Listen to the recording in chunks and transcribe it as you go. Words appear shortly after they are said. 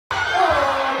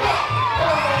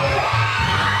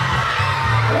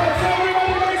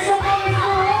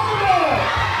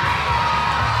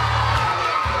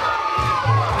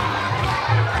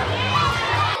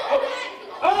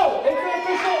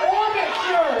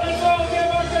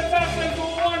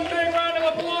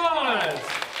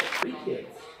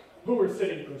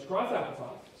Let's cross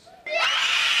applesauce.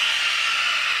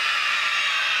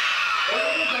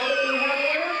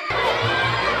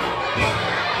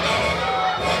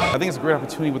 I think it's a great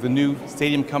opportunity with the new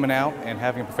stadium coming out and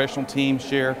having a professional team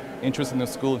share interest in the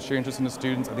school and share interest in the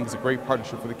students. I think it's a great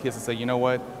partnership for the kids to say, you know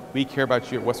what, we care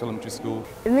about you at Westward Elementary School.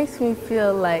 It makes me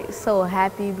feel like so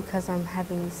happy because I'm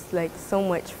having like so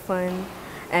much fun,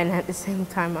 and at the same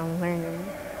time I'm learning.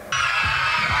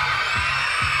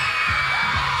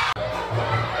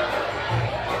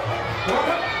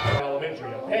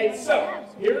 Elementary, okay? So,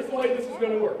 here's the way this is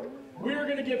going to work. We're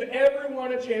going to give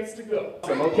everyone a chance to go.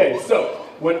 Okay, so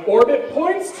when Orbit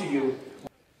points to you,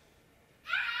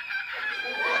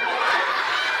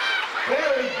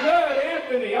 very good,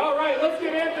 Anthony. All right, let's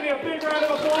give Anthony a big round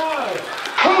of applause.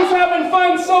 Who's having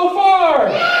fun so far?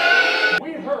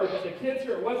 We heard that the kids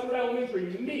here at Westward Elementary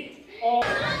meet all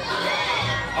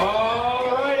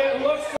right, it looks